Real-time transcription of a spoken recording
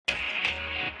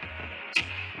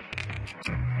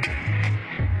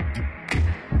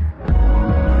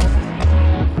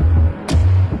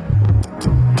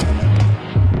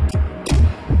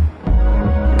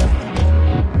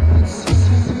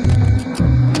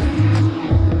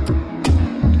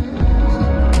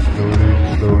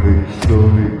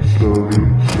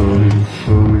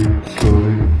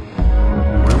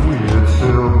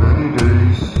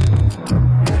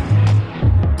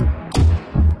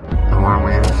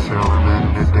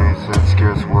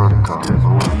were come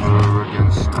over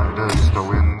against Cnidus. The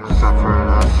wind suffered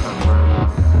us,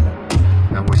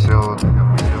 and we sailed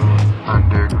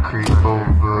under Crete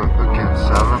over against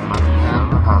Salmone,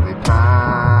 and how they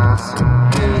passed,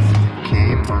 and it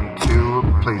came unto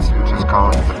a place which is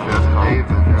called the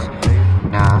Phenice,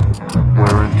 nigh,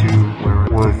 whereunto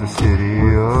was the city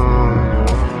of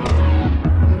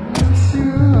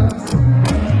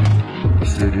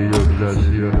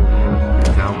Lasea.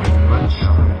 Now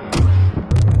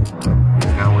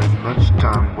in much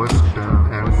time was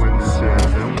spent, and when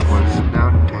sailing was now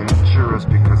dangerous,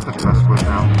 because the fast was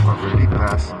now already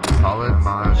past, all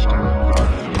admonished him,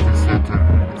 and said to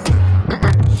him,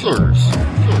 Sirs,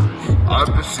 I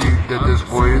perceive that this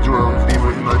voyage will be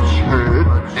with much hurt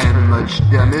and much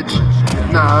damage,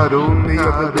 not only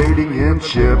of the lading and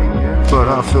ship, but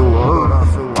also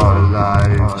of our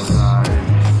lives.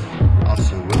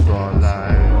 Also of our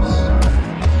lives.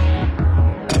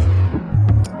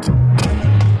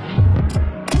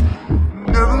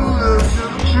 Nevertheless,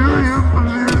 centurion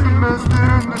believed the master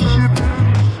and the ship,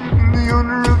 and the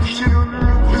owner of the ship,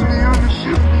 and the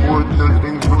ownership, for those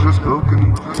things which were spoken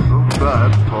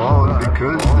by Paul,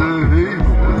 because the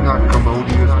haven was not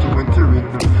commodious to enter in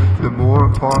the more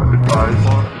part advised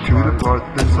to depart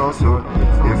thence also,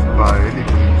 if by any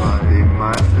means they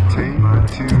might attain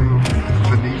to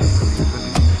Phenice,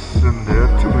 and there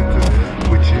to enter,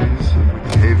 which is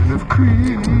the haven of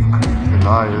Crete, and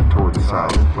lieth toward the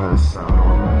southwest,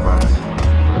 northwest.